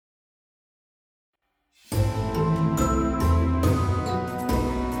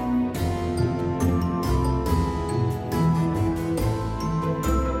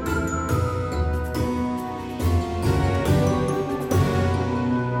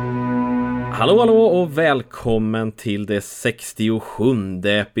Hallå och välkommen till det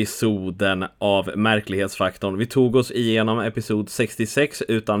 67:e episoden av Märklighetsfaktorn. Vi tog oss igenom episod 66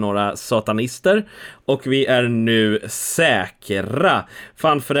 utan några satanister och vi är nu säkra.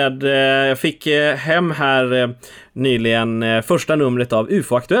 Fan Fred, jag fick hem här nyligen första numret av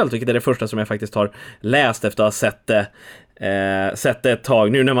UFO-aktuellt, vilket är det första som jag faktiskt har läst efter att ha sett det ett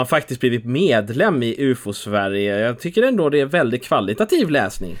tag nu när man faktiskt blivit medlem i UFO-Sverige. Jag tycker ändå det är väldigt kvalitativ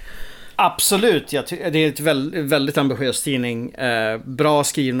läsning. Absolut, det är ett väldigt ambitiös tidning. Bra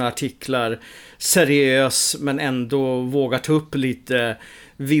skrivna artiklar, seriös men ändå vågar ta upp lite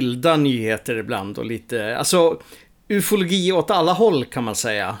vilda nyheter ibland och lite, alltså ufologi åt alla håll kan man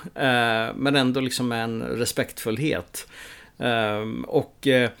säga, men ändå liksom med en respektfullhet. Och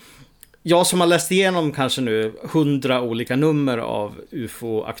jag som har läst igenom kanske nu 100 olika nummer av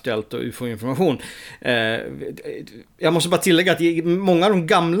UFO-aktuellt och UFO-information. Jag måste bara tillägga att i många av de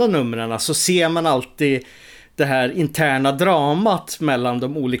gamla numren så ser man alltid det här interna dramat mellan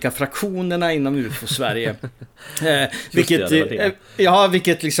de olika fraktionerna inom UFO-Sverige.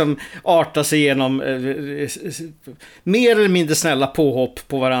 Vilket liksom artar sig genom mer eller mindre snälla påhopp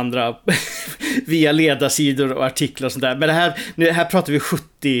på varandra via ledarsidor och artiklar och sånt där. Men det här pratar vi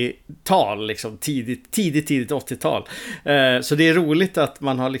 70-tal, liksom, tidigt 80-tal. Så det är roligt att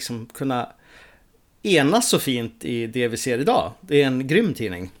man har liksom kunnat enas så fint i det vi ser idag. Det är en grym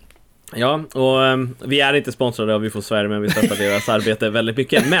tidning. Ja, och vi är inte sponsrade av UFO Sverige, men vi stöttar deras arbete väldigt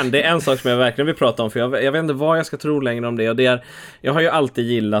mycket. Men det är en sak som jag verkligen vill prata om, för jag vet inte vad jag ska tro längre om det. Och det är, jag har ju alltid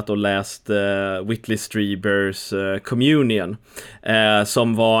gillat och läst Whitley Strieber's Communion,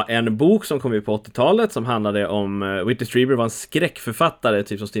 som var en bok som kom ut på 80-talet som handlade om, Whitley Strieber var en skräckförfattare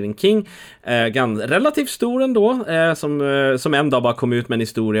typ som Stephen King, relativt stor ändå, som en dag bara kom ut med en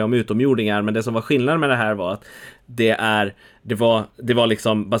historia om utomjordingar. Men det som var skillnaden med det här var att det var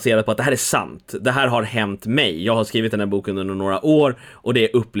liksom baserat på att det här är sant. Det här har hänt mig. Jag har skrivit den här boken under några år och det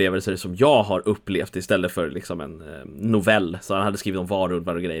är upplevelser som jag har upplevt istället för liksom en novell. Så han hade skrivit om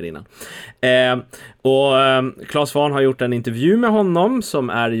varulvar och grejer innan. Claes Svahn har gjort en intervju med honom som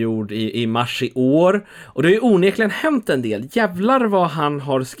är gjord i mars i år. Och det har ju onekligen hänt en del. Jävlar vad han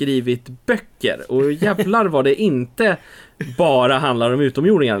har skrivit böcker. Och jävlar vad det inte bara handlar om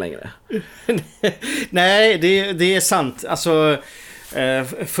utomjordingar längre. Nej, det är sant. Alltså,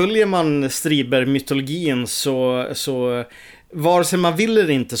 följer man Strieber-mytologin så vare sig man vill eller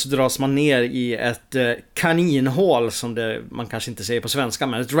inte så dras man ner i ett kaninhål, som man kanske inte säger på svenska,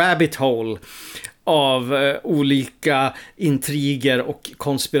 men ett rabbit hole av olika intriger och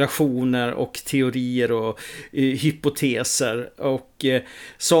konspirationer och teorier och hypoteser. Och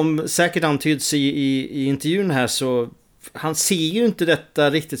som säkert antyds i intervjun här, så han ser ju inte detta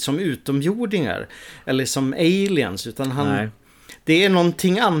riktigt som utomjordingar eller som aliens, utan det är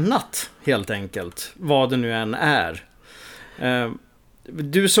någonting annat helt enkelt, vad det nu än är.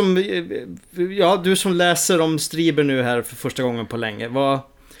 Du som läser om Strieber nu här för första gången på länge,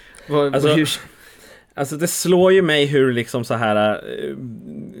 Alltså det slår ju mig hur liksom så här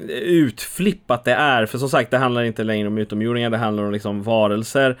utflippat det är. För som sagt, det handlar inte längre om utomjordingar. Det handlar om liksom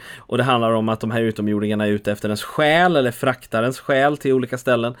varelser. Och det handlar om att de här utomjordingarna är ute efter ens själ eller fraktar ens själ till olika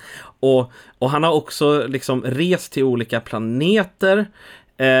ställen. Och han har också liksom rest till olika planeter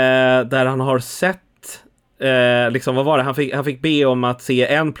där han har sett liksom, vad var det? Han fick be om att se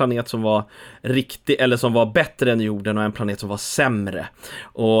en planet som var riktig, eller som var bättre än jorden, och en planet som var sämre.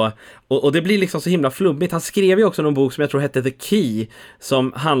 Och det blir liksom så himla flummigt. Han skrev ju också någon bok som jag tror hette The Key,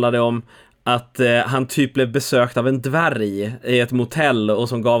 som handlade om att han typ blev besökt av en dvärg i ett motell och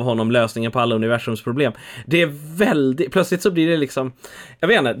som gav honom lösningen på alla universums problem. Det är väldigt, plötsligt så blir det liksom, jag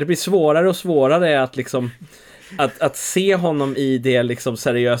vet inte, det blir svårare och svårare att liksom att se honom i det liksom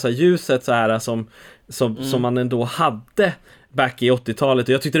seriösa ljuset så här som man ändå hade back i 80-talet.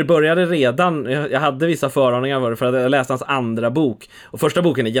 Och jag tyckte det började redan, jag hade vissa föraningar för att jag läste hans andra bok. Och första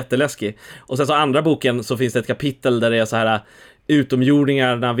boken är jätteläskig. Och sen så andra boken så finns det ett kapitel där det är så här: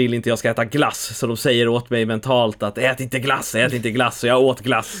 utomjordingarna vill inte jag ska äta glass, så de säger åt mig mentalt att ät inte glass, så jag åt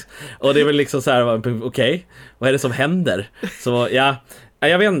glass. Och det är väl liksom så här, okej, vad är det som händer? Så ja,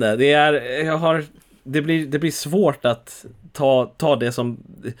 jag vet inte, det blir svårt att ta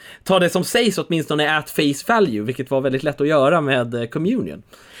det som sägs åtminstone at face value, vilket var väldigt lätt att göra med Communion.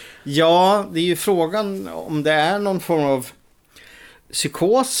 Ja, det är ju frågan om det är någon form av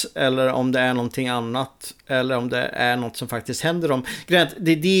psykos eller om det är någonting annat, eller om det är något som faktiskt händer dem.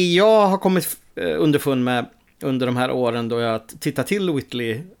 Det är det jag har kommit underfund med under de här åren då jag tittar till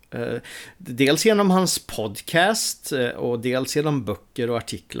Whitley, dels genom hans podcast och dels genom böcker och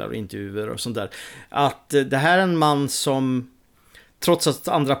artiklar och intervjuer och sånt där, att det här är en man som trots att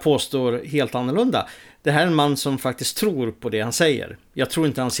andra påstår helt annorlunda. Det här är en man som faktiskt tror på det han säger. Jag tror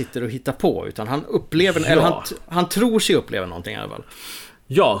inte han sitter och hittar på, utan han upplever, eller han tror sig uppleva någonting i alla fall.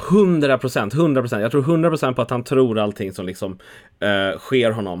 Ja, 100%. Jag tror 100% på att han tror allting som liksom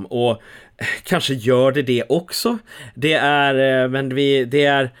sker honom. Och kanske gör det också. Det är, men det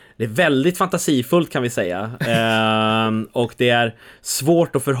är väldigt fantasifullt, kan vi säga. Och det är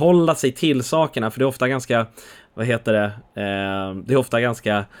svårt att förhålla sig till sakerna, för det är ofta ganska, det är ofta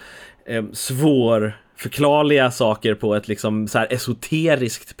ganska svårförklarliga saker på ett liksom så här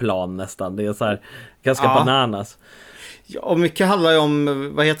esoteriskt plan nästan. Det är så här ganska bananas. Ja, och mycket handlar ju om,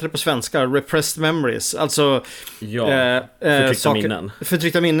 vad heter det på svenska? Repressed memories. Alltså förtryckta minnen.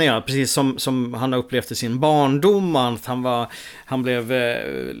 Förtryckta minnen, ja. Precis som han har upplevt i sin barndom. Att han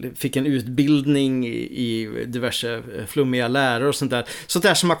fick en utbildning i diverse flummiga läror och sånt där. Sånt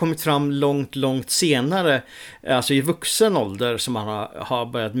där som har kommit fram långt senare. Alltså i vuxen ålder, som han har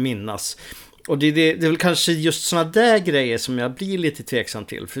börjat minnas. Och det är väl kanske just såna där grejer som jag blir lite tveksam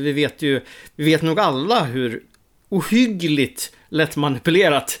till. För vi vet nog alla hur ohyggligt lätt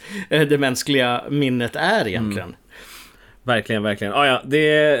manipulerat det mänskliga minnet är egentligen. Verkligen.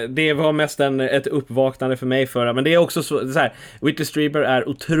 Det var mest ett uppvaknande för mig förra. Men det är också så här, Whitley Strieber är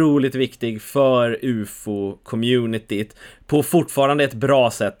otroligt viktig för UFO-communityt på fortfarande ett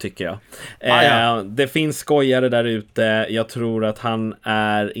bra sätt, tycker jag. Det finns skojare där ute. Jag tror att han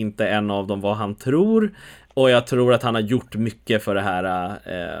är inte en av dem vad han tror. Och jag tror att han har gjort mycket för det här.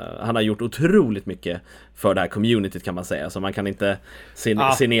 Han har gjort otroligt mycket för det här communityt, kan man säga. Så man kan inte se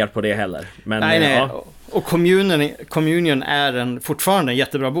ner på det heller. Men, nej. Ja. Och Communion är fortfarande en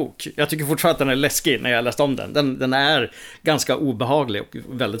jättebra bok. Jag tycker fortfarande att den är läskig när jag läst om den. Den är ganska obehaglig och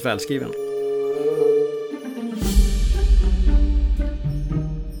väldigt välskriven.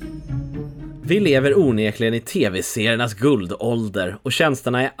 Vi lever onekligen i tv-seriernas guldålder och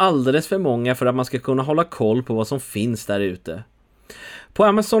tjänsterna är alldeles för många för att man ska kunna hålla koll på vad som finns där ute. På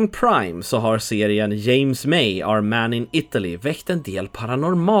Amazon Prime så har serien James May, Our Man in Italy väckt en del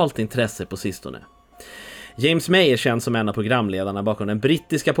paranormalt intresse på sistone. James May är känd som en av programledarna bakom den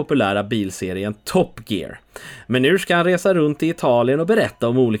brittiska populära bilserien Top Gear. Men nu ska han resa runt i Italien och berätta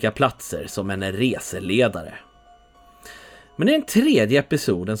om olika platser som en reseledare. Men i den tredje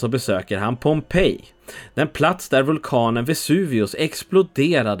episoden så besöker han Pompeji, den plats där vulkanen Vesuvius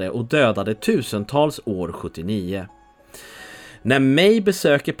exploderade och dödade tusentals år 79. När May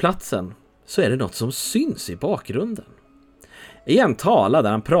besöker platsen så är det något som syns i bakgrunden. I en tala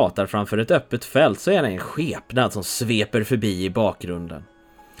där han pratar framför ett öppet fält så är det en skepnad som sveper förbi i bakgrunden.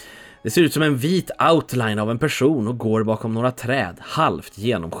 Det ser ut som en vit outline av en person och går bakom några träd, halvt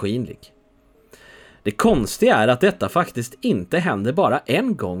genomskinlig. Det konstiga är att detta faktiskt inte händer bara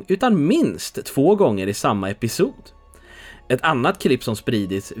en gång utan minst 2 gånger i samma episod. Ett annat klipp som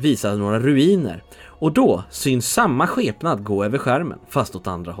spridits visar några ruiner och då syns samma skepnad gå över skärmen fast åt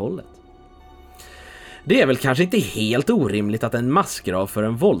andra hållet. Det är väl kanske inte helt orimligt att en massgrav för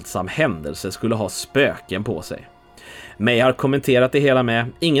en våldsam händelse skulle ha spöken på sig. May har kommenterat det hela med: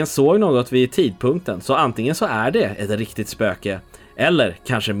 ingen såg något vid tidpunkten, så antingen så är det ett riktigt spöke eller,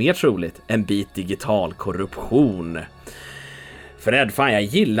 kanske mer troligt, en bit digital korruption. Fred, fan, jag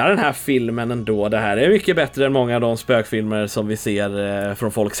gillar den här filmen ändå. Det här är mycket bättre än många av de spökfilmer som vi ser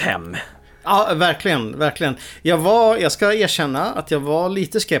från folks hem. Ja, verkligen. Jag ska erkänna att jag var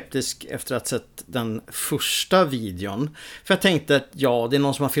lite skeptisk efter att ha sett den första videon. För jag tänkte att det är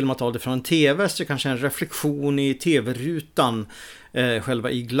någon som har filmat av det från en tv, så kanske en reflektion i tv-rutan,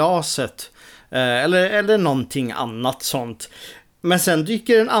 själva i glaset. Eller någonting annat sånt. Men sen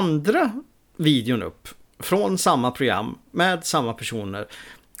dyker den andra videon upp från samma program med samma personer.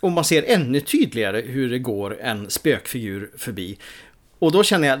 Och man ser ännu tydligare hur det går en spökfigur förbi. Och då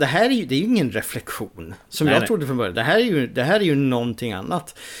känner jag, det är ju ingen reflektion som jag trodde från början. Det här är ju någonting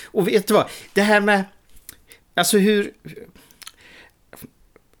annat. Och vet du vad? Det här med, alltså hur...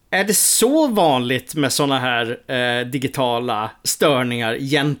 Är det så vanligt med såna här digitala störningar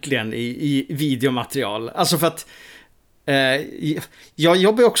egentligen i videomaterial? Alltså för att jag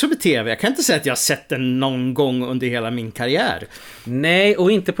jobbar också med tv. Jag kan inte säga att jag har sett den någon gång under hela min karriär. Nej,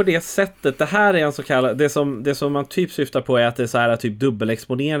 och inte på det sättet. Det här är en så kallad, det som man typ syftar på är att det är så här typ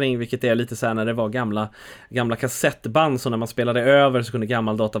dubbelexponering, vilket är lite så här när det var gamla kassettband, så när man spelade över så kunde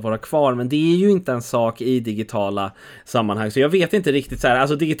gammal data vara kvar, men det är ju inte en sak i digitala sammanhang. Så jag vet inte riktigt så här,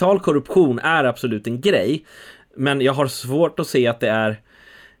 alltså digital korruption är absolut en grej, men jag har svårt att se att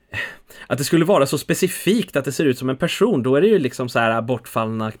det skulle vara så specifikt att det ser ut som en person. Då är det ju liksom så här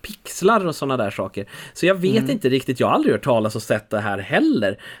bortfallna pixlar och såna där saker. Så jag vet inte riktigt, jag har aldrig hört talas och sett det här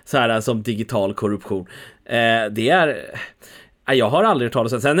heller, så här som digital korruption. Jag har aldrig hört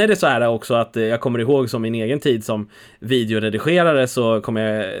talas om. Sen är det så här också att jag kommer ihåg som min egen tid som videoredigerare, så kommer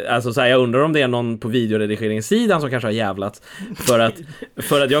jag, alltså så här, jag undrar om det är någon på videoredigeringssidan som kanske har jävlat, för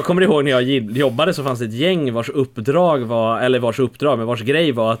att jag kommer ihåg när jag jobbade så fanns det ett gäng vars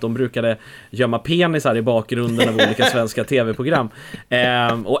grej var att de brukade gömma penisar i bakgrunden av olika svenska tv-program.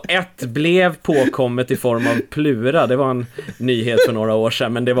 Och ett blev påkommet i form av Plura. Det var en nyhet för några år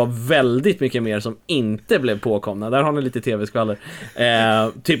sedan, men det var väldigt mycket mer som inte blev påkomna. Där har ni lite tv-skvaller.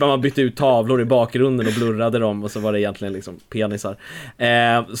 Typ att man bytte ut tavlor i bakgrunden och blurrade dem, och så var det egentligen liksom penisar.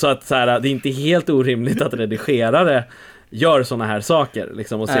 Så att så här, det är inte helt orimligt att redigerare gör såna här saker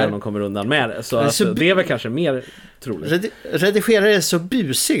liksom, och ser om de kommer undan med det. Så att, det är väl kanske mer troligt. Redigerare är så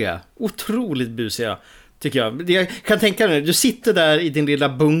busiga. Otroligt busiga, tycker jag. Jag kan tänka mig, du sitter där i din lilla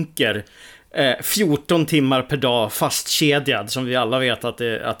bunker 14 timmar per dag fastkedjad, som vi alla vet att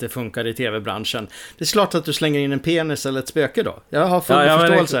det funkar i tv-branschen. Det är klart att du slänger in en penis eller ett spöke då. Jag har full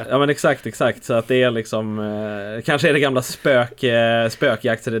förståelse. Men exakt. Så att det är liksom kanske är det gamla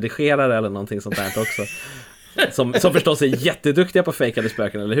spökjaktsredigerare eller någonting sånt där också. Som förstås är jätteduktiga på fejkade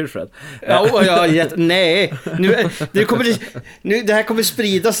spöken, eller hur Fred? Nej, det här kommer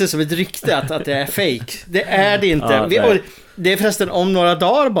sprida sig som ett rykte att det är fake. Det är det inte. Det är förresten om några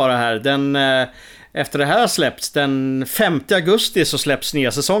dagar bara här. Efter det här har släppts, den 5 augusti så släpps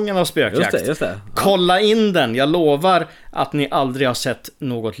nya säsongen av Spökjakt. Just det. Kolla in den, jag lovar att ni aldrig har sett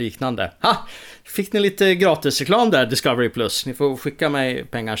något liknande. Fick ni lite gratisreklam där, Discovery Plus. Ni får skicka mig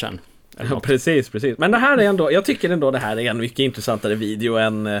pengar sen. Ja, precis. Men det här är ändå, jag tycker ändå det här är en mycket intressantare video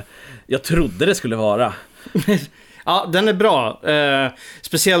än jag trodde det skulle vara. Ja, den är bra.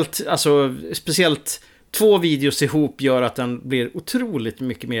 Speciellt 2 videos ihop gör att den blir otroligt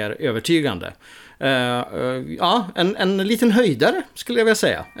mycket mer övertygande. En liten höjdare skulle jag vilja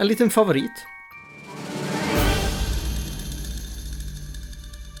säga. En liten favorit.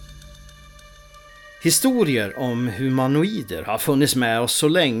 Historier om humanoider har funnits med oss så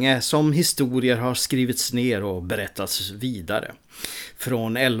länge som historier har skrivits ner och berättats vidare.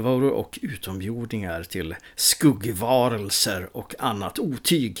 Från älvor och utomjordingar till skuggvarelser och annat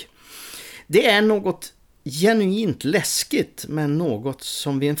otyg. Det är något genuint läskigt, men något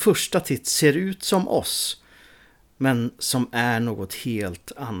som vid en första titt ser ut som oss, men som är något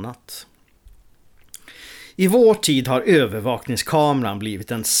helt annat. I vår tid har övervakningskameran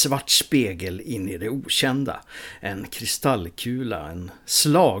blivit en svart spegel in i det okända. En kristallkula, en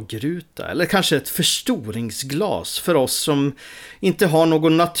slagruta eller kanske ett förstoringsglas för oss som inte har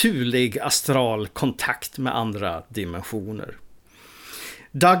någon naturlig astral kontakt med andra dimensioner.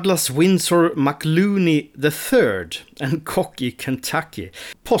 Douglas Windsor McLooney III, en kock i Kentucky,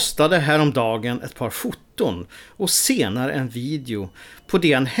 postade häromdagen ett par foton och senare en video på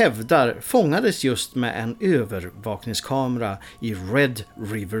det han hävdar fångades just med en övervakningskamera i Red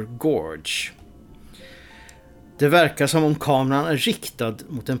River Gorge. Det verkar som om kameran är riktad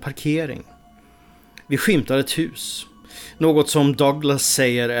mot en parkering. Vi skymtar ett hus. Något som Douglas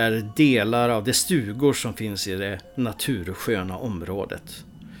säger är delar av de stugor som finns i det natursköna området.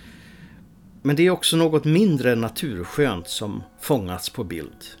 Men det är också något mindre naturskönt som fångats på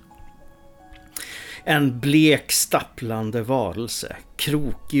bild. En blek stapplande varelse,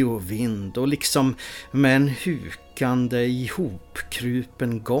 krokig och vind och liksom med en hukande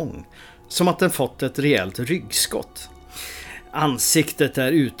ihopkrupen gång. Som att den fått ett rejält ryggskott. Ansiktet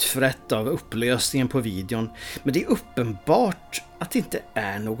är utfrätt av upplösningen på videon, men det är uppenbart att det inte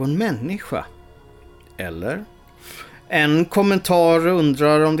är någon människa. Eller? En kommentar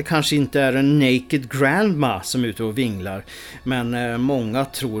undrar om det kanske inte är en naked grandma som är ute och vinglar, men många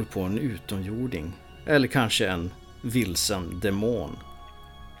tror på en utomjording. Eller kanske en vilsen demon.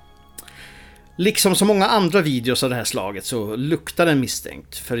 Liksom så många andra videos av det här slaget så luktar den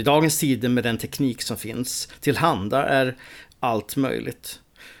misstänkt. För i dagens tider med den teknik som finns tillhanda är allt möjligt.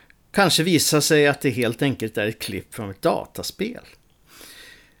 Kanske visar sig att det helt enkelt är ett klipp från ett dataspel.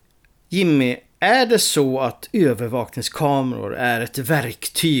 Jimmy, är det så att övervakningskameror är ett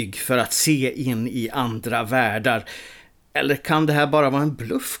verktyg för att se in i andra världar? Eller kan det här bara vara en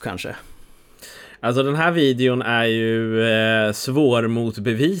bluff kanske? Alltså den här videon är ju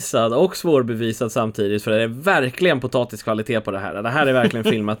svårmotbevisad och svårbevisad samtidigt, för det är verkligen potatiskvalitet på det här. Det här är verkligen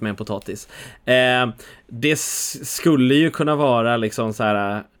filmat med en potatis. Det skulle ju kunna vara liksom så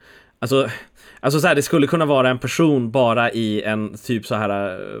här, alltså så här, det skulle kunna vara en person bara i en typ så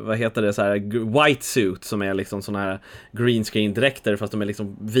här, vad heter det, så här white suit, som är liksom såna här green screen dräkter, fast de är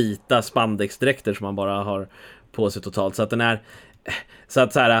liksom vita spandex dräkter som man bara har på sig totalt. Så att den är så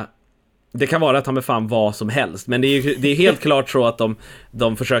här, det kan vara att han med fan vad som helst, men det är helt klart så att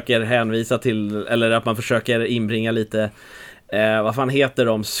de försöker hänvisa till, eller att man försöker inbringa lite vad fan heter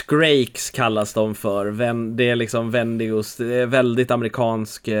de? Skrakes kallas de för. Det är liksom Wendigos. Det är väldigt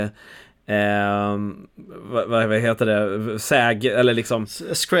amerikansk vad heter det? Eller liksom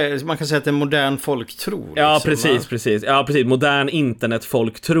man kan säga att det är modern folktro. Ja, liksom, precis. Ja, precis. Modern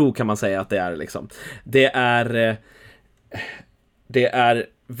internetfolktro kan man säga att det är liksom. Det är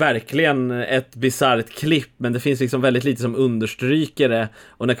verkligen ett bizarrt klipp, men det finns liksom väldigt lite som understryker det,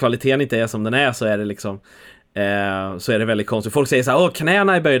 och när kvaliteten inte är som den är så är det liksom så är det väldigt konstigt. Folk säger så här: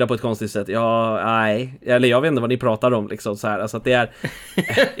 knäna är böjda på ett konstigt sätt. Ja, nej. Eller jag vet inte vad ni pratar om liksom så här. Alltså att det är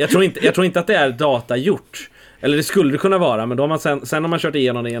jag tror inte att det är datagjort. Eller det skulle det kunna vara, men då har man sen har man kört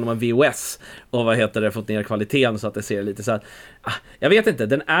igenom det genom en VOS och fått ner kvaliteten så att det ser lite så här. Jag vet inte,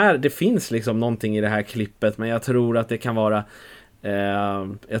 det finns liksom någonting i det här klippet, men jag tror att det kan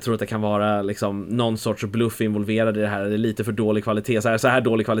vara liksom någon sorts bluff involverad i det här. Det är lite för dålig kvalitet. Så här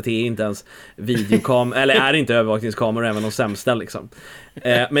dålig kvalitet är inte ens eller är inte övervakningskameror, även de sämsta liksom.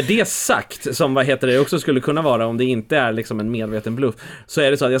 Med det sagt, som det också skulle kunna vara om det inte är liksom en medveten bluff, så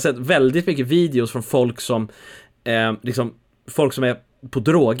är det så att jag har sett väldigt mycket videos från folk som folk som är på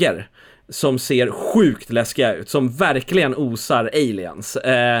droger, som ser sjukt läskiga ut, som verkligen osar aliens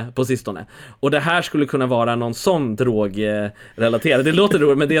på sistone. Och det här skulle kunna vara någon sån drogrelaterad. Det låter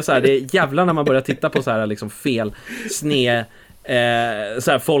roligt, men det är så här, det är jävla när man börjar titta på så här liksom fel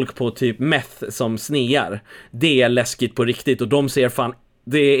så här folk på typ meth som snear. Det är läskigt på riktigt, och de ser fan,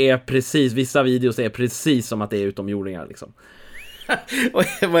 det är precis, vissa videos är precis som att det är utomjordingar liksom.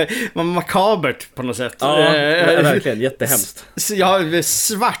 Makabert på något sätt. Ja, verkligen, jättehemskt. Ja,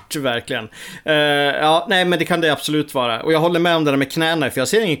 svart verkligen. Ja, nej, men det kan det absolut vara. Och jag håller med om det där med knäna, för jag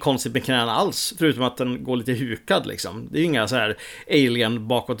ser inget konstigt med knäna alls, förutom att den går lite hukad liksom. Det är ju inga så här alien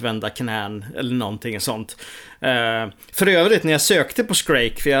bakåtvända knän eller någonting sånt. För övrigt, när jag sökte på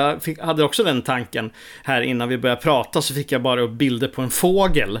Skrake, för jag hade också den tanken här innan vi började prata, så fick jag bara upp bilder på en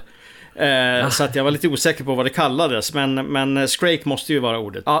fågel. Så att jag var lite osäker på vad det kallades. Men Skrake måste ju vara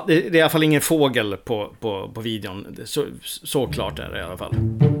ordet. Ja, det är i alla fall ingen fågel på videon. Så klart är det i alla fall.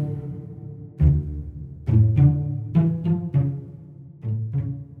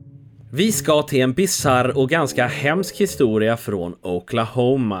 Vi ska till en bizarr och ganska hemsk historia från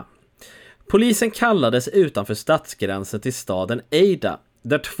Oklahoma. Polisen kallades utanför stadsgränsen till staden Ada,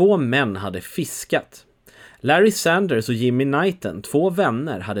 där 2 män hade fiskat. Larry Sanders och Jimmy Knighton, 2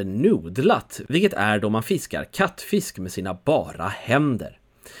 vänner, hade nudlat, vilket är då man fiskar kattfisk med sina bara händer.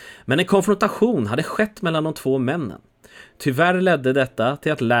 Men en konfrontation hade skett mellan de 2 männen. Tyvärr ledde detta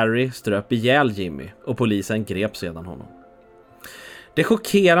till att Larry ströp ihjäl Jimmy, och polisen grep sedan honom. Det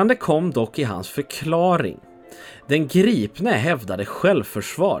chockerande kom dock i hans förklaring. Den gripne hävdade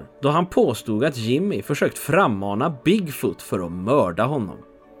självförsvar, då han påstod att Jimmy försökt frammana Bigfoot för att mörda honom.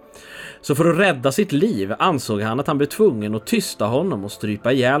 Så för att rädda sitt liv ansåg han att han blev tvungen att tysta honom och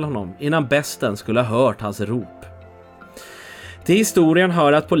strypa ihjäl honom innan besten skulle ha hört hans rop. Till historien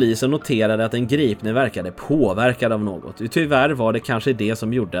hör att polisen noterade att den gripne verkade påverkad av något. Tyvärr var det kanske det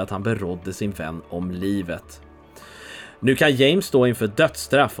som gjorde att han berådde sin vän om livet. Nu kan James stå inför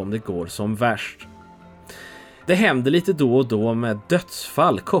dödsstraff om det går som värst. Det händer lite då och då med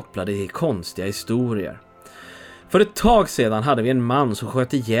dödsfall kopplade till konstiga historier. För ett tag sedan hade vi en man som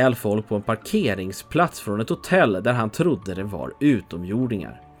sköt ihjäl folk på en parkeringsplats från ett hotell där han trodde det var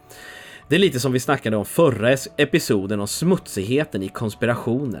utomjordingar. Det är lite som vi snackade om förra episoden om smutsigheten i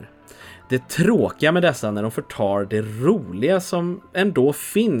konspirationer. Det tråkiga med dessa när de förtar det roliga som ändå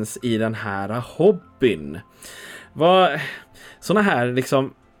finns i den här hobbyn. Såna här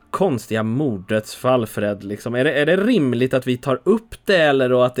liksom konstiga morddödsfall, Fred, liksom. Är det rimligt att vi tar upp det, eller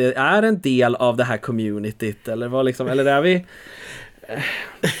då att det är en del av det här communityt, eller vad liksom, eller är vi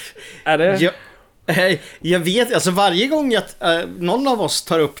är det? Jag vet, alltså varje gång någon av oss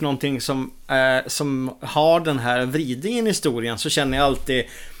tar upp någonting som har den här vridningen i historien, så känner jag alltid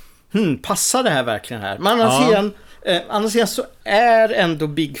passar det här verkligen här? Men annars så är ändå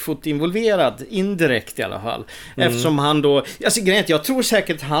Bigfoot involverad, indirekt i alla fall. Eftersom han då, alltså grejen, jag tror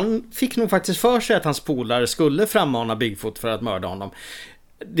säkert han fick nog faktiskt för sig att hans polare skulle frammana Bigfoot för att mörda honom.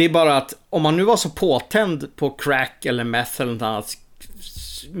 Det är bara att om han nu var så påtänd på crack eller meth eller något annat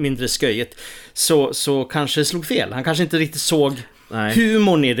mindre sköjigt, så kanske det slog fel. Han kanske inte riktigt såg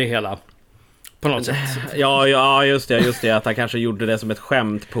humorn i det hela. På något sätt. Ja, just det, att han kanske gjorde det som ett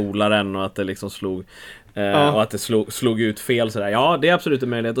skämt, polaren, och att det liksom slog och att det slog ut fel sådär. Ja, det är absolut en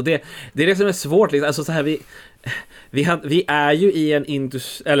möjlighet, och det är det som är svårt liksom. Alltså så här, vi är ju i en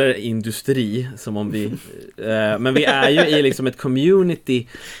industri som om vi men vi är ju i liksom ett community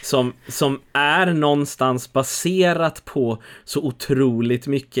som är någonstans baserat på så otroligt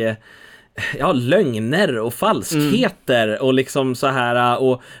mycket lögner och falskheter och liksom så här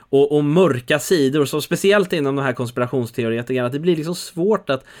och mörka sidor, så speciellt inom de här konspirationsteoretikerna, att det blir liksom svårt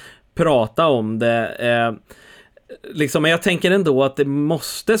att prata om det. Liksom, men jag tänker ändå att det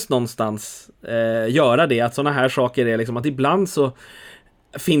måste någonstans göra det, att sådana här saker är liksom att ibland så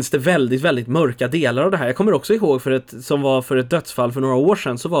finns det väldigt, väldigt mörka delar av det här. Jag kommer också ihåg för ett dödsfall för några år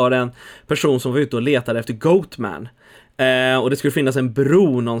sedan, så var det en person som var ute och letade efter Goatman. Och det skulle finnas en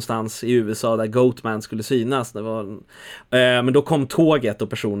bro någonstans i USA där Goatman skulle synas. Men då kom tåget och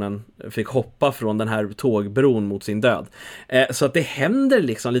personen fick hoppa från den här tågbron mot sin död. Så att det händer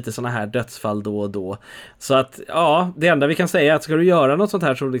liksom lite såna här dödsfall då och då. Så att ja, det enda vi kan säga är att ska du göra något sånt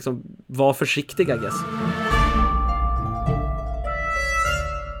här så liksom var försiktig, I guess.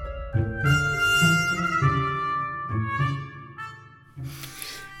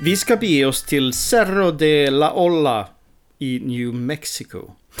 Vi ska bege oss till Cerro de la Olla i New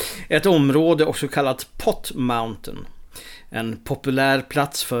Mexico. Ett område också kallat Pot Mountain. En populär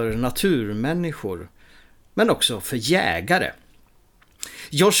plats för naturmänniskor, men också för jägare.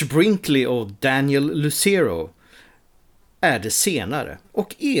 Josh Brinkley och Daniel Lucero är det senare,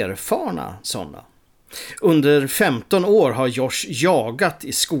 och erfarna sådana. Under 15 år har Josh jagat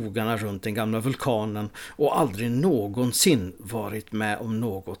i skogarna runt den gamla vulkanen och aldrig någonsin varit med om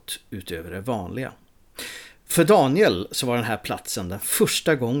något utöver det vanliga. För Daniel så var den här platsen den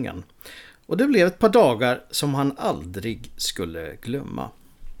första gången, och det blev ett par dagar som han aldrig skulle glömma.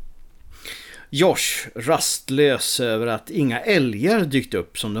 Josh, rastlös över att inga älgar dykt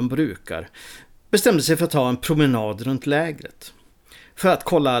upp som de brukar, bestämde sig för att ta en promenad runt lägret. För att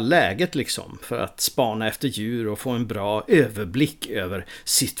kolla läget liksom, för att spana efter djur och få en bra överblick över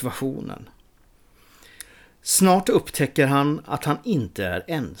situationen. Snart upptäcker han att han inte är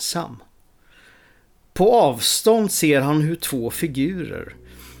ensam. På avstånd ser han hur två figurer,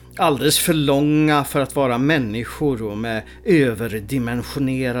 alldeles för långa för att vara människor och med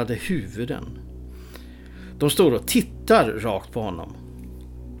överdimensionerade huvuden. De står och tittar rakt på honom.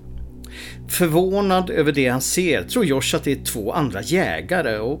 Förvånad över det han ser tror Josh att det är två andra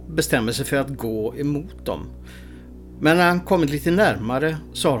jägare och bestämmer sig för att gå emot dem. Men när han kommit lite närmare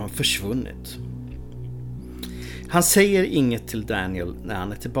så har de försvunnit. Han säger inget till Daniel när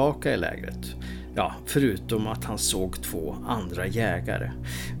han är tillbaka i lägret. Ja, förutom att han såg två andra jägare.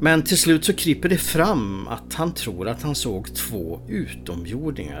 Men till slut så kryper det fram att han tror att han såg två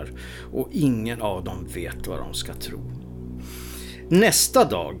utomjordingar, och ingen av dem vet vad de ska tro. Nästa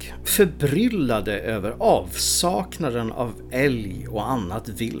dag, förbryllade över avsaknaden av älg och annat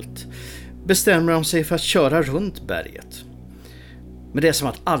vilt, bestämmer de sig för att köra runt berget. Men det är som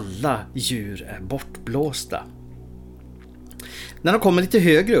att alla djur är bortblåsta. När de kommer lite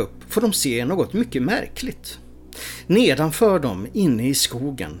högre upp får de se något mycket märkligt. Nedanför dem, inne i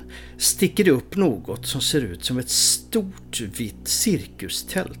skogen, sticker det upp något som ser ut som ett stort vitt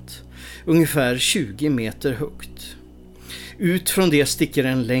cirkustält, ungefär 20 meter högt. Ut från det sticker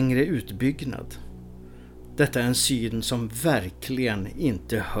en längre utbyggnad. Detta är en syn som verkligen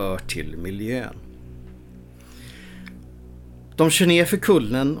inte hör till miljön. De kör ner för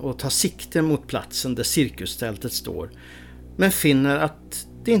kullen och tar sikte mot platsen där cirkustältet står, men finner att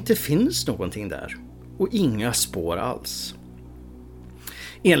det inte finns någonting där och inga spår alls.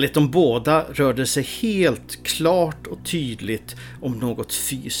 Enligt de båda rör det sig helt klart och tydligt om något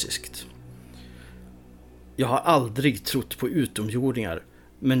fysiskt. Jag har aldrig trott på utomjordingar,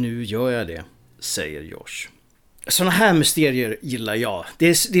 men nu gör jag det, säger Josh. Såna här mysterier gillar jag. Det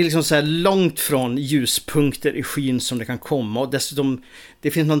är liksom så här långt från ljuspunkter i skyn som det kan komma, och dessutom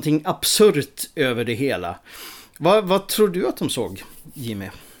det finns någonting absurt över det hela. Vad tror du att de såg, Jimmy?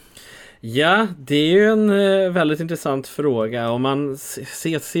 Ja, det är ju en väldigt intressant fråga. Om man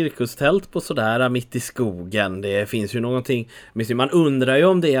ser ett cirkustält på sådär mitt i skogen, det finns ju någonting, man undrar ju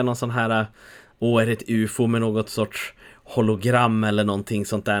om det är någon sån här, är det ett UFO med något sorts hologram eller någonting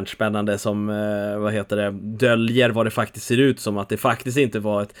sånt där spännande som döljer vad det faktiskt ser ut som, att det faktiskt inte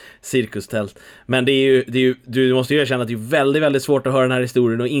var ett cirkustält. Men det är ju du måste ju erkänna att det är väldigt, väldigt svårt att höra den här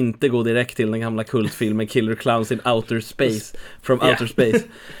historien och inte gå direkt till den gamla kultfilmen Killer Clowns in Outer Space, from Outer Space,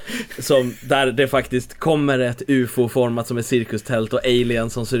 som där det faktiskt kommer ett UFO format som ett cirkustält och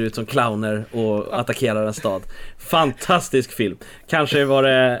aliens som ser ut som clowner och attackerar en stad. Fantastisk film.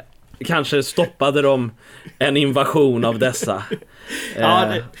 Kanske stoppade de en invasion av dessa.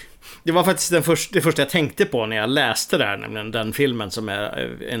 Ja, det var faktiskt det första jag tänkte på när jag läste det här, nämligen den filmen, som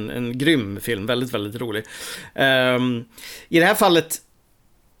är en grym film, väldigt, väldigt rolig. I det här fallet,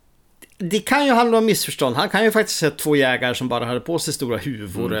 det kan ju handla om missförstånd. Han kan ju faktiskt ha sett 2 jägare som bara hade på sig stora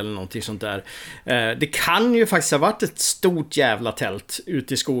huvor eller någonting sånt där. Det kan ju faktiskt ha varit ett stort jävla tält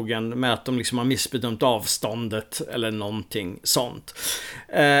ute i skogen med att de liksom har missbedömt avståndet eller någonting sånt.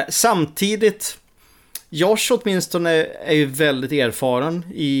 Samtidigt, Josh åtminstone är ju väldigt erfaren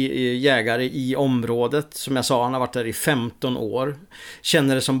i jägare i området. Som jag sa, han har varit där i 15 år.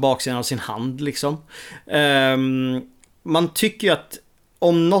 Känner det som baksidan av sin hand liksom. Man tycker ju att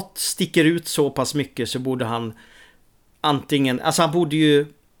om något sticker ut så pass mycket så borde han antingen, alltså han borde ju,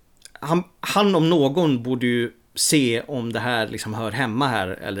 han om någon borde ju se om det här liksom hör hemma här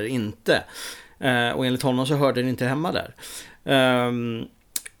eller inte. Och enligt honom så hörde det inte hemma där.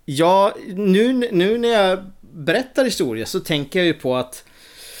 Ja, nu när jag berättar historia så tänker jag ju på att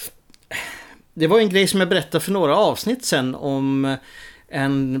det var en grej som jag berättade för några avsnitt sen om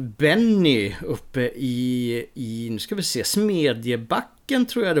en Benny uppe i nu ska vi se, Smedjebacken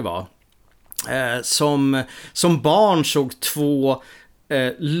tror jag det var. Som barn såg 2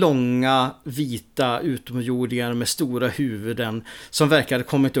 långa vita utomjordingar med stora huvuden som verkade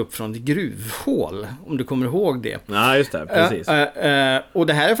kommit upp från ett gruvhål, om du kommer ihåg det. Ja, just det, precis. Och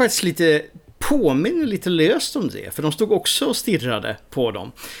det här är faktiskt påminner lite löst om det, för de stod också och stirrade på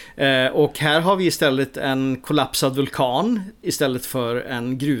dem. Och här har vi istället en kollapsad vulkan istället för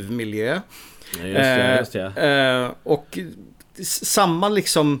en gruvmiljö. Just det. Och samma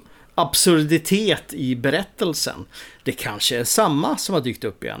liksom absurditet i berättelsen. Det kanske är samma som har dykt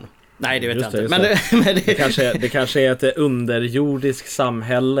upp igen. Nej, det vet jag inte. Men det kanske är ett underjordiskt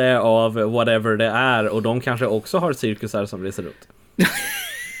samhälle av whatever det är, och de kanske också har cirkusar som reser runt.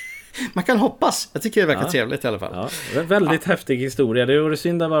 Man kan hoppas. Jag tycker det verkar trevligt i alla fall. Ja, väldigt häftig historia. Det är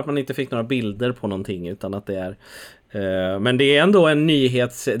synd att man inte fick några bilder på någonting, utan att det är men det är ändå en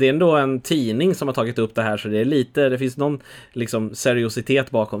nyhets, det är ändå en tidning som har tagit upp det här, så det är lite, det finns någon liksom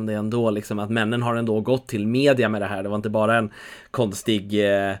seriositet bakom det ändå, liksom att männen har ändå gått till media med det här. Det var inte bara en konstig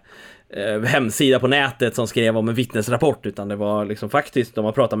hemsida på nätet som skrev om en vittnesrapport, utan det var liksom faktiskt, de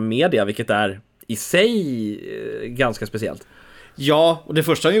har pratat med media, vilket är i sig ganska speciellt. Ja, och det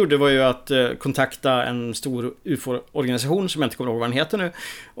första han gjorde var ju att kontakta en stor UFO-organisation som jag inte kommer ihåg vad den heter nu.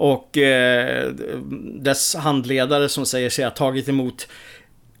 Och dess handledare som säger sig ha tagit emot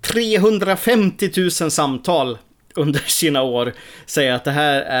 350 000 samtal under sina år, säger att det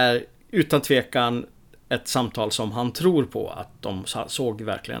här är utan tvekan ett samtal som han tror på, att de såg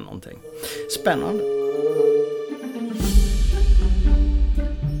verkligen någonting. Spännande.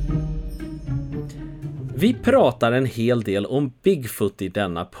 Vi pratar en hel del om Bigfoot i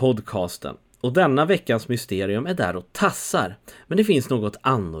denna podcasten, och denna veckans mysterium är där och tassar, men det finns något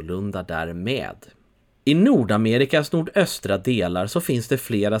annorlunda där med. I Nordamerikas nordöstra delar så finns det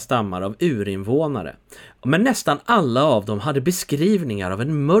flera stammar av urinvånare, men nästan alla av dem hade beskrivningar av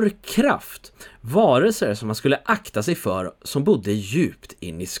en mörk kraft, varelser som man skulle akta sig för, som bodde djupt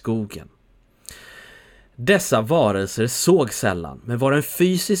in i skogen. Dessa varelser såg sällan, men var en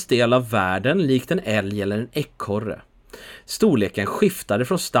fysisk del av världen likt en älg eller en ekorre. Storleken skiftade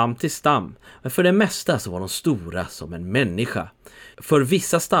från stam till stam, men för det mesta så var de stora som en människa. För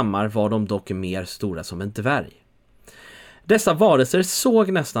vissa stammar var de dock mer stora som en dvärg. Dessa varelser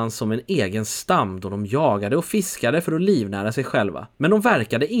såg nästan som en egen stam då de jagade och fiskade för att livnära sig själva, men de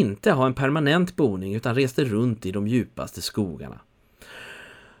verkade inte ha en permanent boning utan reste runt i de djupaste skogarna.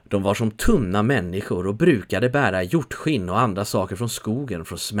 De var som tunna människor och brukade bära hjortskinn och andra saker från skogen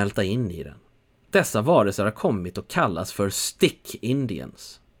för att smälta in i den. Dessa varelser har kommit att kallas för Stick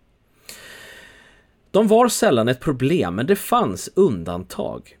Indians. De var sällan ett problem, men det fanns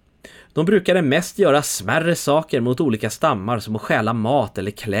undantag. De brukade mest göra smärre saker mot olika stammar, som att stjäla mat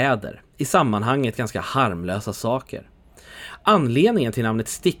eller kläder. I sammanhanget ganska harmlösa saker. Anledningen till namnet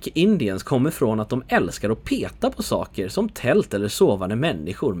Stick Indians kommer från att de älskar att peta på saker som tält eller sovande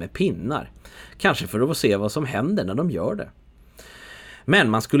människor med pinnar. Kanske för att se vad som händer när de gör det. Men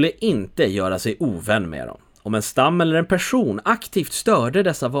man skulle inte göra sig ovän med dem. Om en stam eller en person aktivt störde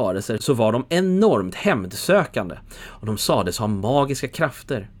dessa varelser så var de enormt hämndsökande, och de sades ha magiska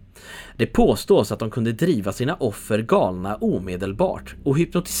krafter. Det påstås att de kunde driva sina offer galna omedelbart och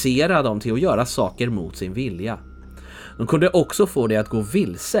hypnotisera dem till att göra saker mot sin vilja. De kunde också få det att gå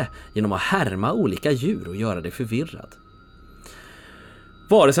vilse genom att härma olika djur och göra det förvirrad.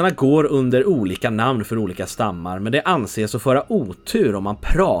 Varelserna går under olika namn för olika stammar, men det anses att föra otur om man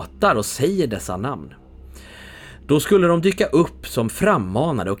pratar och säger dessa namn. Då skulle de dyka upp som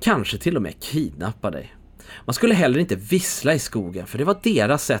frammanade och kanske till och med kidnappa dig. Man skulle heller inte vissla i skogen, för det var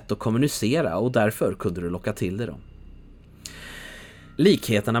deras sätt att kommunicera, och därför kunde du locka till det dem.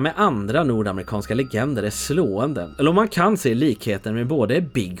 Likheterna med andra nordamerikanska legender är slående, eller man kan se likheter med både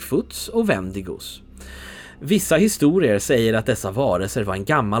Bigfoots och Wendigos. Vissa historier säger att dessa varelser var en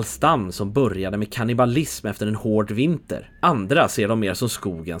gammal stam som började med kannibalism efter en hård vinter. Andra ser dem mer som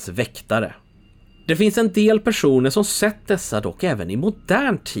skogens väktare. Det finns en del personer som sett dessa dock även i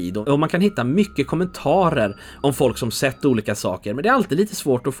modern tid, och man kan hitta mycket kommentarer om folk som sett olika saker, men det är alltid lite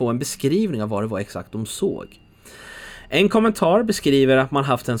svårt att få en beskrivning av vad det var exakt de såg. En kommentar beskriver att man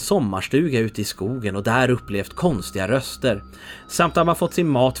haft en sommarstuga ute i skogen och där upplevt konstiga röster, samt att man fått sin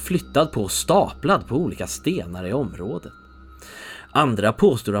mat flyttad på och staplad på olika stenar i området. Andra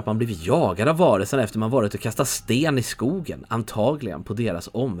påstår att man blivit jagad av varelsen efter man varit och kastat sten i skogen, antagligen på deras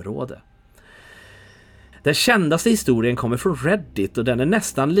område. Den kändaste historien kommer från Reddit och den är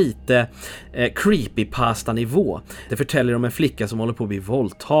nästan lite creepypasta-nivå. Det förtäljer om en flicka som håller på att bli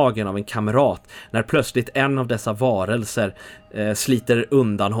våldtagen av en kamrat när plötsligt en av dessa varelser sliter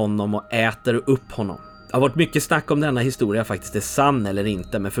undan honom och äter upp honom. Det har varit mycket snack om denna historia faktiskt är sann eller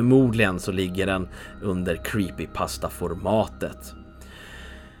inte, men förmodligen så ligger den under creepypasta-formatet.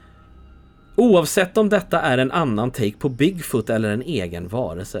 Oavsett om detta är en annan take på Bigfoot eller en egen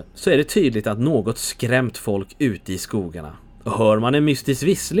varelse, så är det tydligt att något skrämt folk ute i skogarna. Och hör man en mystisk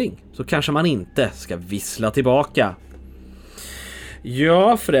vissling så kanske man inte ska vissla tillbaka.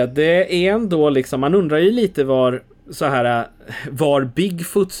 Ja, Fred, det är ändå liksom, man undrar ju lite var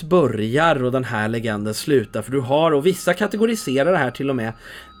Bigfoots börjar och den här legenden slutar, för du har, och vissa kategoriserar det här till och med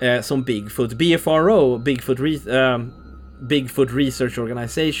som Bigfoot. BFRO, Bigfoot Research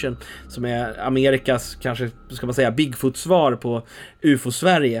Organization, som är Amerikas, kanske ska man säga, Bigfoot-svar på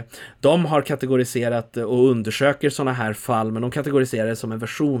UFO-Sverige. De har kategoriserat och undersöker sådana här fall, men de kategoriserar det som en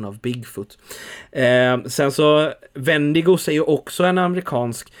version av Bigfoot. Sen så, Wendigos är ju också en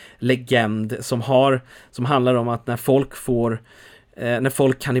amerikansk legend som handlar om att när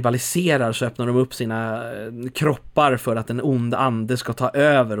folk kannibaliserar så öppnar de upp sina kroppar för att en ond ande ska ta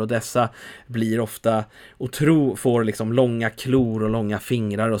över, och dessa blir ofta får liksom långa klor och långa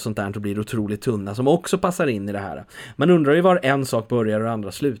fingrar och sånt där, och blir otroligt tunna, som också passar in i det här. Man undrar ju var en sak börjar och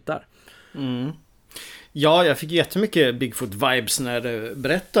andra slutar. Mm. Ja, jag fick jättemycket Bigfoot-vibes när du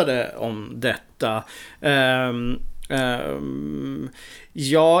berättade om detta.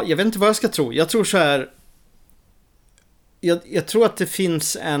 Ja, jag vet inte vad jag ska tro. Jag tror så här. Jag tror att det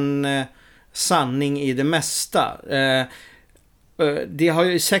finns en sanning i det mesta. Det har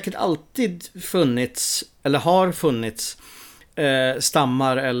ju säkert alltid funnits, eller har funnits,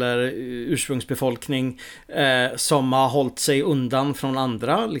 stammar eller ursprungsbefolkning som har hållit sig undan från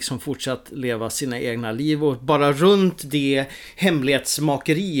andra, liksom fortsatt leva sina egna liv, och bara runt det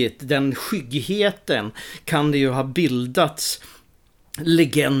hemlighetsmakeriet, den skyggheten, kan det ju ha bildats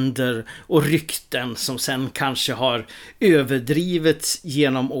legender och rykten som sen kanske har överdrivits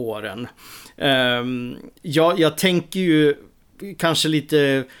genom åren. Jag tänker ju kanske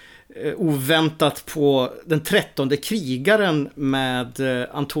lite oväntat på den 13:e krigaren med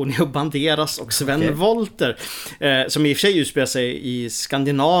Antonio Banderas och Sven Wollter, som i och för sig utspelar sig i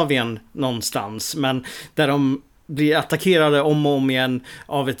Skandinavien någonstans, men där de blir attackerade om och om igen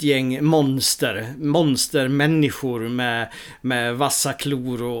av ett gäng monstermänniskor med vassa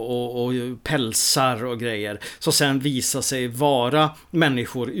klor och pälsar och grejer, som sen visar sig vara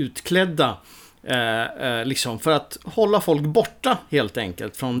människor utklädda liksom för att hålla folk borta helt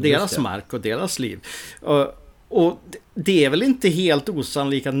enkelt från deras mark och deras liv. Och det är väl inte helt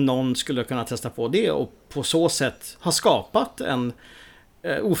osannolikt att någon skulle kunna testa på det och på så sätt ha skapat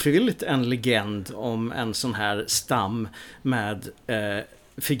ofrivilligt en legend om en sån här stam med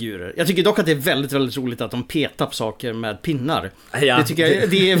figurer. Jag tycker dock att det är väldigt, väldigt roligt att de petar på saker med pinnar. Ja, det tycker jag,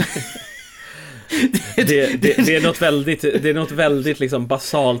 det är... det är något väldigt liksom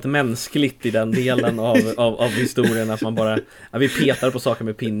basalt mänskligt i den delen av historien, att man bara vi petar på saker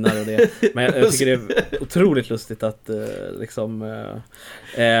med pinnar och det. Men jag tycker det är otroligt lustigt att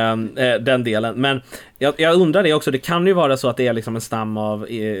den delen. Men jag undrar det också, det kan ju vara så att det är liksom en stam av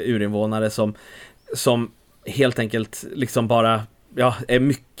urinvånare som helt enkelt liksom bara är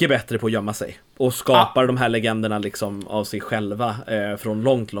mycket bättre på att gömma sig och skapar de här legenderna liksom av sig själva från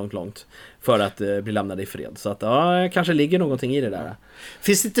långt för att bli lämnade i fred. Så att kanske ligger någonting i det där.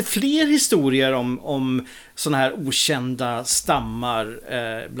 Finns det inte fler historier om såna här okända stammar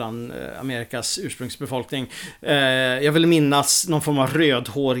bland Amerikas ursprungsbefolkning? Jag vill minnas någon form av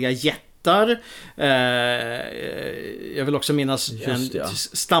rödhåriga jättar. Jag vill också minnas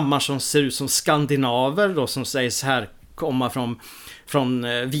stammar som ser ut som skandinaver då, som sägs här komma från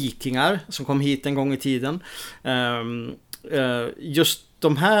vikingar som kom hit en gång i tiden. Just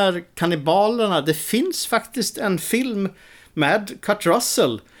de här kannibalerna, det finns faktiskt en film med Kurt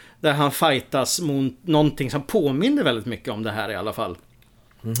Russell, där han fightas mot någonting som påminner väldigt mycket om det här i alla fall.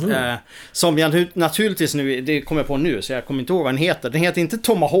 Som jag naturligtvis nu, det kommer jag på nu, så jag kommer inte ihåg vad den heter. Den heter inte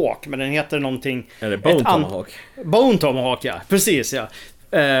Tomahawk, men den heter någonting... Är det Bone Tomahawk? Bone Tomahawk, ja. Precis, ja.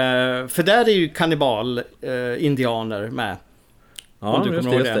 För där är ju kannibal-indianer med. Ja,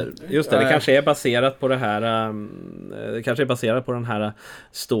 just det. Det kanske är baserat på det här. Det kanske är baserat på den här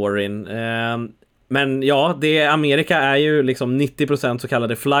storyn. Men ja, Amerika är ju liksom 90% så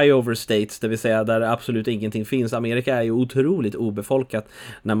kallade flyover states, det vill säga där absolut ingenting finns. Amerika är ju otroligt obefolkat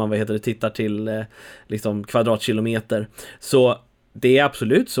när man tittar till liksom kvadratkilometer. Så det är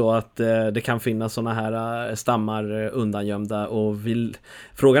absolut så att det kan finnas såna här stammar undangömda, och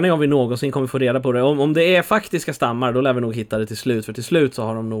frågan är om vi någonsin kommer få reda på det. Om det är faktiska stammar, då lär vi nog hitta det till slut, för till slut så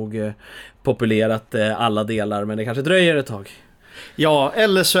har de nog populerat alla delar, men det kanske dröjer ett tag. Ja,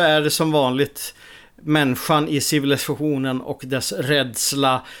 eller så är det som vanligt människan i civilisationen och dess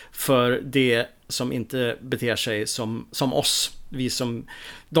rädsla för det som inte beter sig som oss.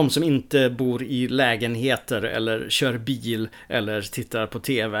 De som inte bor i lägenheter eller kör bil eller tittar på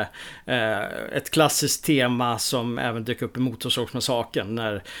tv. Ett klassiskt tema som även dök upp i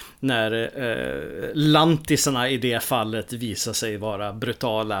Motorsågsmassakern när lantisarna i det fallet visar sig vara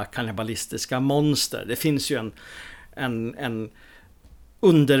brutala kannibalistiska monster. Det finns ju en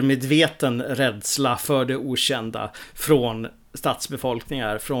undermedveten rädsla för det okända från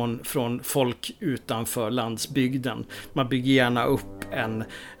stadsbefolkningar, från folk utanför landsbygden. Man bygger gärna upp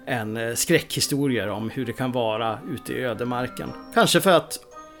en skräckhistoria om hur det kan vara ute i ödemarken. Kanske för att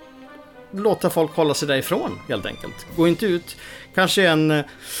låta folk hålla sig därifrån, helt enkelt. Gå inte ut. Kanske en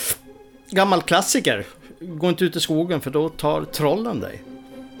gammal klassiker. Gå inte ut i skogen, för då tar trollen dig.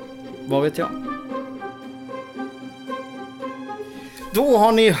 Vad vet jag? Då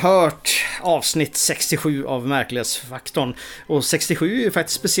har ni hört avsnitt 67 av Märklighetsfaktorn. Och 67 är ju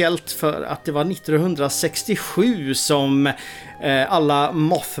faktiskt speciellt för att det var 1967 som alla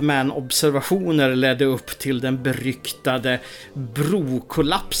Mothman-observationer ledde upp till den beryktade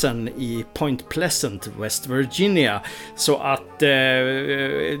brokollapsen i Point Pleasant, West Virginia. Så att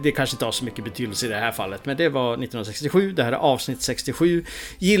det kanske inte har så mycket betydelse i det här fallet, men det var 1967, det här är avsnitt 67.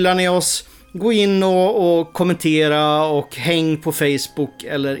 Gillar ni oss? Gå in och kommentera och häng på Facebook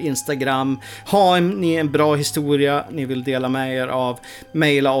eller Instagram. Har ni en bra historia ni vill dela med er av,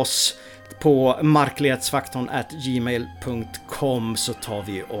 mejla oss på marklighetsfaktorn@gmail.com, så tar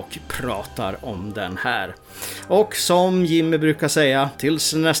vi och pratar om den här. Och som Jimmy brukar säga,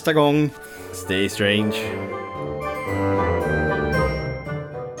 tills nästa gång, stay strange.